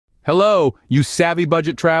Hello, you savvy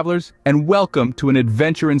budget travelers, and welcome to an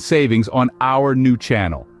adventure in savings on our new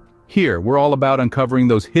channel. Here, we're all about uncovering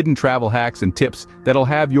those hidden travel hacks and tips that'll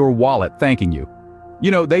have your wallet thanking you.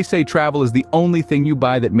 You know, they say travel is the only thing you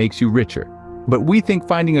buy that makes you richer. But we think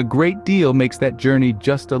finding a great deal makes that journey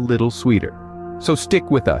just a little sweeter. So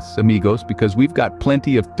stick with us, amigos, because we've got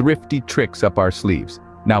plenty of thrifty tricks up our sleeves.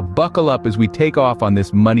 Now buckle up as we take off on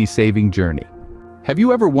this money-saving journey. Have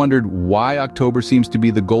you ever wondered why October seems to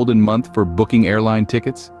be the golden month for booking airline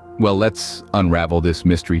tickets? Well, let's unravel this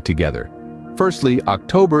mystery together. Firstly,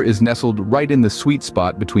 October is nestled right in the sweet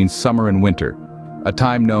spot between summer and winter, a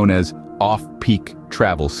time known as off-peak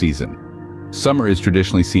travel season. Summer is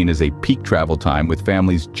traditionally seen as a peak travel time with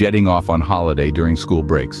families jetting off on holiday during school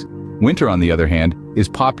breaks. Winter, on the other hand, is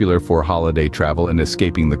popular for holiday travel and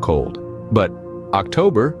escaping the cold. But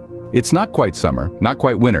October, it's not quite summer, not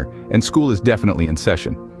quite winter, and school is definitely in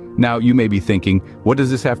session. Now, you may be thinking, what does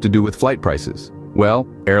this have to do with flight prices? Well,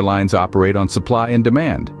 airlines operate on supply and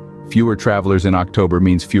demand. Fewer travelers in October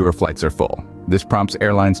means fewer flights are full. This prompts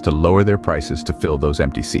airlines to lower their prices to fill those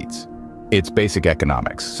empty seats. It's basic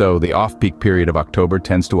economics, so the off-peak period of October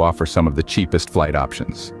tends to offer some of the cheapest flight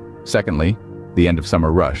options. Secondly, the end of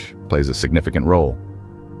summer rush plays a significant role.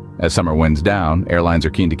 As summer winds down, airlines are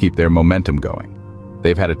keen to keep their momentum going.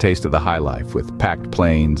 They've had a taste of the high life with packed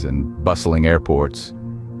planes and bustling airports.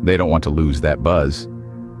 They don't want to lose that buzz.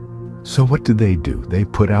 So what do? They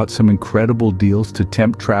put out some incredible deals to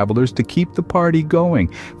tempt travelers to keep the party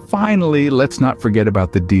going. Finally, let's not forget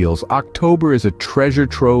about the deals. October is a treasure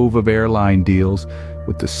trove of airline deals.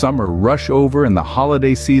 With the summer rush over and the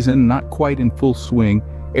holiday season not quite in full swing,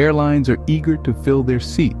 airlines are eager to fill their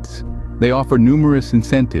seats. They offer numerous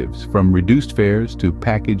incentives, from reduced fares to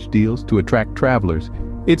package deals to attract travelers.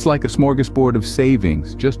 It's like a smorgasbord of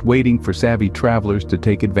savings, just waiting for savvy travelers to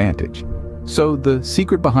take advantage. So the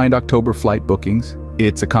secret behind October flight bookings,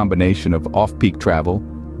 it's a combination of off-peak travel,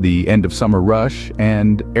 the end of summer rush,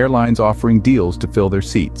 and airlines offering deals to fill their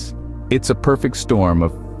seats. It's a perfect storm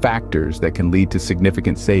of factors that can lead to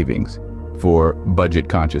significant savings for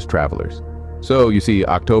budget-conscious travelers. So you see,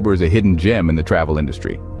 October is a hidden gem in the travel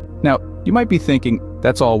industry. Now, you might be thinking,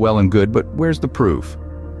 that's all well and good, but where's the proof?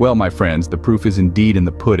 Well, my friends, the proof is indeed in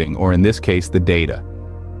the pudding, or in this case, the data.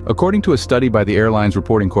 According to a study by the Airlines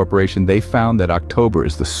Reporting Corporation, they found that October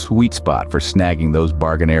is the sweet spot for snagging those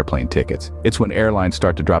bargain airplane tickets. It's when airlines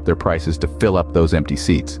start to drop their prices to fill up those empty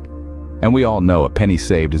seats. And we all know a penny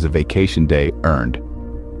saved is a vacation day earned.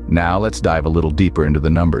 Now let's dive a little deeper into the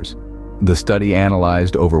numbers. The study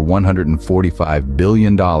analyzed over $145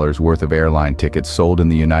 billion worth of airline tickets sold in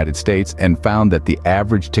the United States and found that the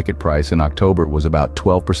average ticket price in October was about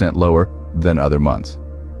 12% lower than other months.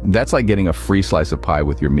 That's like getting a free slice of pie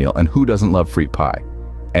with your meal, and who doesn't love free pie?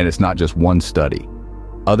 And it's not just one study.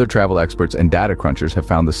 Other travel experts and data crunchers have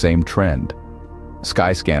found the same trend.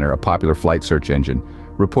 Skyscanner, a popular flight search engine,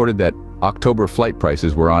 reported that October flight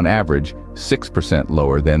prices were on average 6%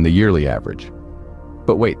 lower than the yearly average.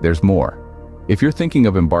 But wait, there's more. If you're thinking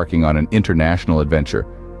of embarking on an international adventure,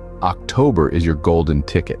 October is your golden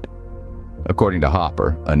ticket. According to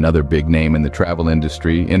Hopper, another big name in the travel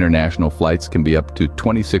industry, international flights can be up to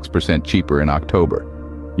 26% cheaper in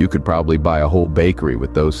October. You could probably buy a whole bakery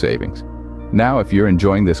with those savings. Now, if you're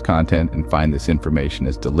enjoying this content and find this information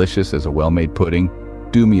as delicious as a well-made pudding,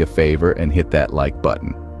 do me a favor and hit that like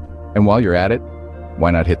button. And while you're at it, why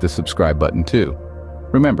not hit the subscribe button too?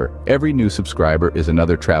 Remember, every new subscriber is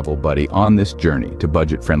another travel buddy on this journey to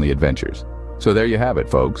budget-friendly adventures. So there you have it,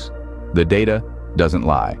 folks. The data doesn't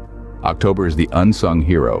lie. October is the unsung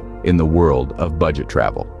hero in the world of budget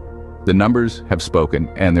travel. The numbers have spoken,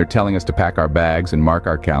 and they're telling us to pack our bags and mark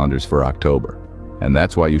our calendars for October. And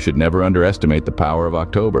that's why you should never underestimate the power of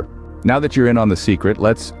October. Now that you're in on the secret,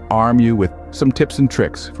 let's arm you with some tips and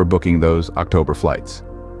tricks for booking those October flights.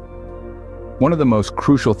 One of the most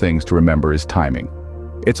crucial things to remember is timing.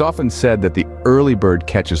 It's often said that the early bird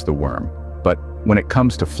catches the worm, but when it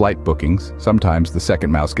comes to flight bookings, sometimes the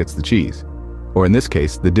second mouse gets the cheese. Or in this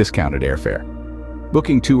case, the discounted airfare.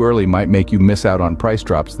 Booking too early might make you miss out on price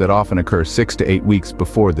drops that often occur 6 to 8 weeks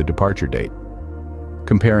before the departure date.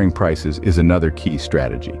 Comparing prices is another key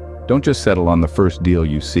strategy. Don't just settle on the first deal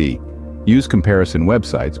you see. Use comparison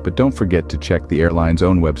websites, but don't forget to check the airline's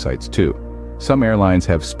own websites too. Some airlines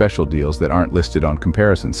have special deals that aren't listed on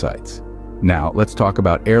comparison sites. Now, let's talk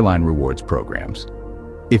about airline rewards programs.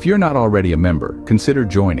 If you're not already a member, consider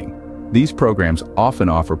joining. These programs often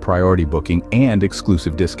offer priority booking and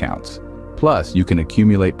exclusive discounts. Plus, you can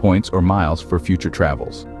accumulate points or miles for future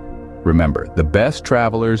travels. Remember, the best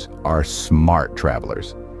travelers are smart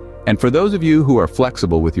travelers. And for those of you who are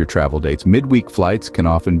flexible with your travel dates, midweek flights can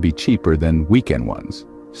often be cheaper than weekend ones.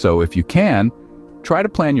 So if you can, try to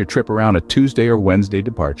plan your trip around a Tuesday or Wednesday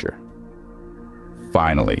departure.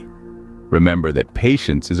 Finally, remember that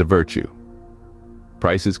patience is a virtue.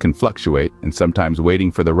 Prices can fluctuate, and sometimes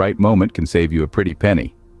waiting for the right moment can save you a pretty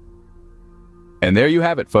penny. And there you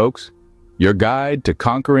have it, folks. Your guide to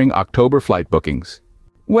conquering October flight bookings.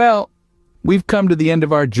 Well, we've come to the end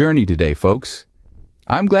of our journey today, folks.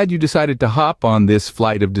 I'm glad you decided to hop on this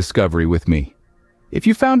flight of discovery with me. If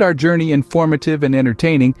you found our journey informative and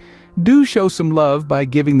entertaining, do show some love by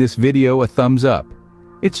giving this video a thumbs up.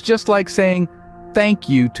 It's just like saying thank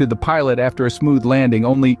you to the pilot after a smooth landing,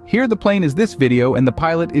 only here the plane is this video and the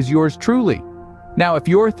pilot is yours truly. Now, if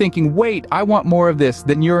you're thinking, wait, I want more of this,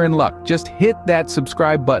 then you're in luck. Just hit that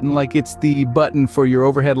subscribe button like it's the button for your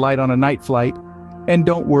overhead light on a night flight. And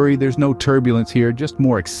don't worry, there's no turbulence here, just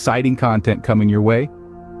more exciting content coming your way.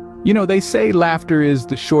 You know, they say laughter is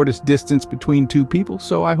the shortest distance between two people,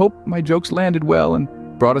 so I hope my jokes landed well and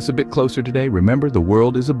brought us a bit closer today. Remember, the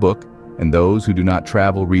world is a book, and those who do not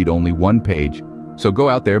travel read only one page. So go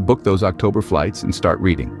out there, book those October flights, and start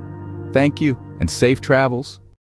reading. Thank you, and safe travels.